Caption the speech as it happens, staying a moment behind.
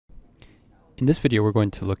In this video, we're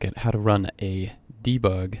going to look at how to run a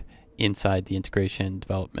debug inside the Integration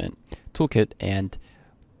Development Toolkit. And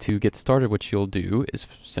to get started, what you'll do is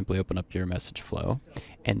simply open up your message flow.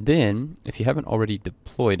 And then, if you haven't already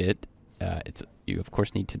deployed it, you of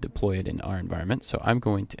course need to deploy it in our environment. So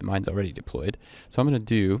mine's already deployed. So I'm going to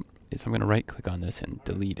do is I'm going to right click on this and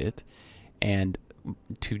delete it. And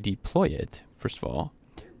to deploy it, first of all,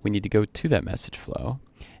 we need to go to that message flow.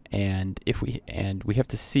 And we have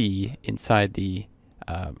to see inside the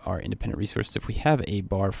our independent resources, if we have a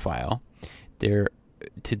bar file there,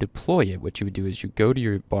 to deploy it, what you would do is you go to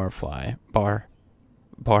your bar file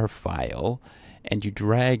and you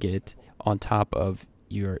drag it on top of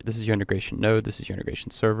this is your integration node, this is your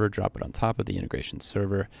integration server, drop it on top of the integration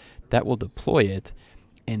server. That will deploy it.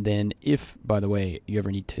 And then if, by the way, you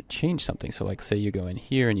ever need to change something, so like say you go in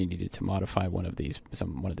here and you needed to modify one of the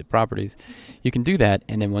properties, you can do that.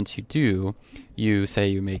 And then once you do, you say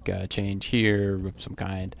you make a change here of some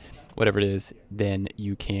kind, whatever it is, then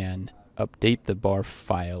you can update the bar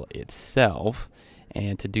file itself.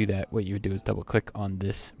 And to do that, what you would do is double click on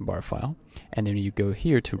this bar file, and then you go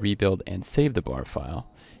here to rebuild and save the bar file.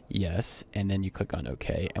 Yes, and then you click on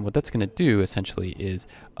OK. And what that's going to do essentially is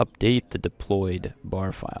update the deployed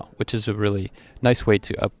bar file, which is a really nice way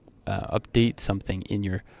to update something in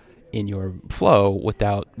your flow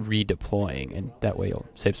without redeploying, and that way you'll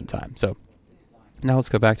save some time. So now let's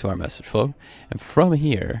go back to our message flow, and from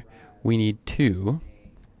here we need to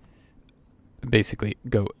basically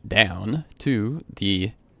go down to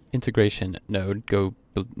the integration node, go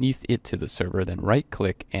beneath it to the server, then right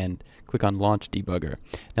click and click on launch debugger.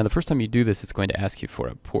 Now the first time you do this, it's going to ask you for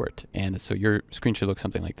a port, and so your screen should look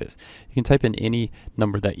something like this. You can type in any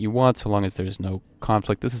number that you want so long as there's no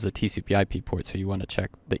conflict. This is a TCP/IP port, so you want to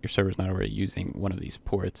check that your server is not already using one of these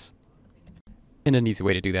ports. And an easy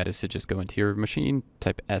way to do that is to just go into your machine,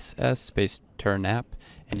 type ss space turnap,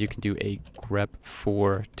 and you can do a grep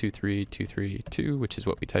 423232, which is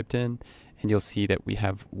what we typed in, and you'll see that we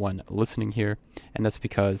have one listening here, and that's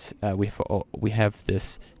because we have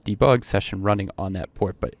this debug session running on that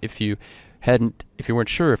port. But if you weren't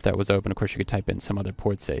sure if that was open, of course you could type in some other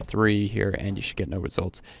port, say 3 here, and you should get no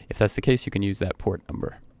results. If that's the case, you can use that port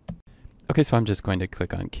number. Okay, so I'm just going to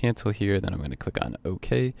click on cancel here, then I'm going to click on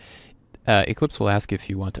OK. Eclipse will ask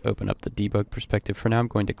if you want to open up the debug perspective. For now, I'm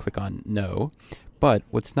going to click on no. But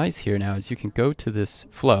what's nice here now is you can go to this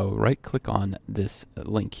flow, right click on this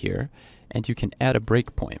link here, and you can add a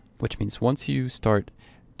breakpoint, which means once you start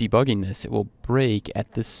debugging this, it will break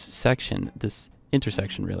at this section, this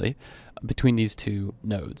intersection really, between these two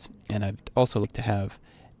nodes. And I've also looked to have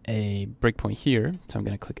a breakpoint here, so I'm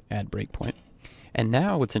going to click add breakpoint. And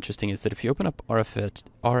now what's interesting is that if you open up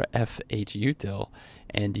RFHUtil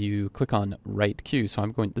and you click on write queue,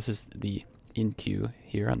 so this is the in queue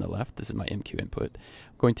here on the left, this is my MQ input.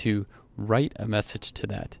 I'm going to write a message to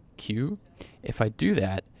that queue. If I do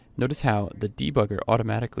that, notice how the debugger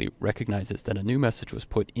automatically recognizes that a new message was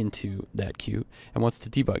put into that queue and wants to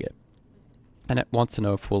debug it. And it wants to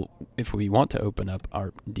know if we want to open up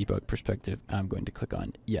our debug perspective. I'm going to click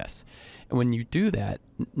on yes. And when you do that,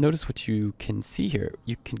 notice what you can see here.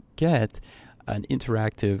 You can get an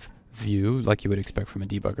interactive view, like you would expect from a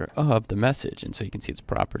debugger, of the message. And so you can see its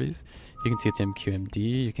properties, you can see its MQMD,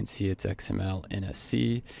 you can see its XML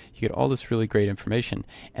NSC, you get all this really great information.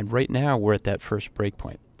 And right now we're at that first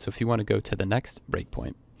breakpoint. So if you want to go to the next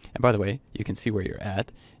breakpoint, and by the way, you can see where you're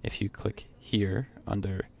at if you click here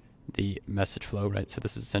under the message flow, right? So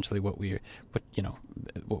this is essentially what we were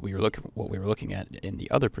looking at in the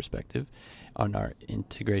other perspective on our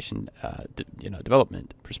integration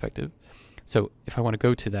development perspective. So if I want to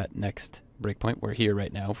go to that next breakpoint, we're here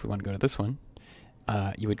right now. If we want to go to this one,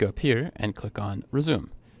 you would go up here and click on resume,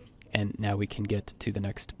 and now we can get to the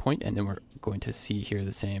next point, and then we're going to see here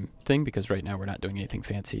the same thing, because right now we're not doing anything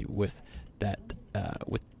fancy with that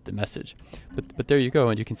with the message. But there you go,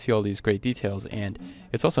 and you can see all these great details. And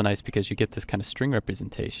it's also nice because you get this kind of string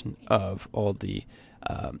representation of all the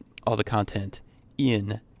content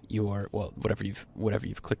in your whatever you've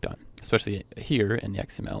clicked on, especially here in the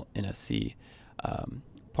XML NSC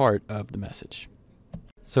part of the message.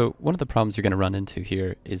 So one of the problems you're going to run into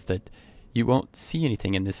here is that you won't see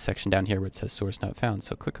anything in this section down here where it says source not found.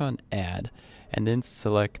 So click on add and then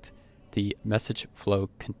select the message flow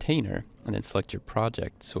container and then select your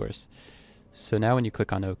project source. So now when you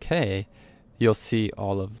click on OK, you'll see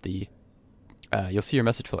all of the you'll see your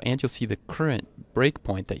message flow, and you'll see the current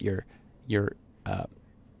breakpoint that you're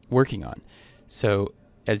working on. So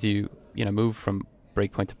as you move from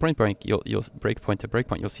breakpoint to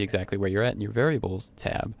breakpoint, you'll see exactly where you're at, and your variables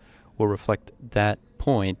tab will reflect that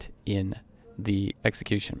point in the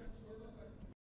execution.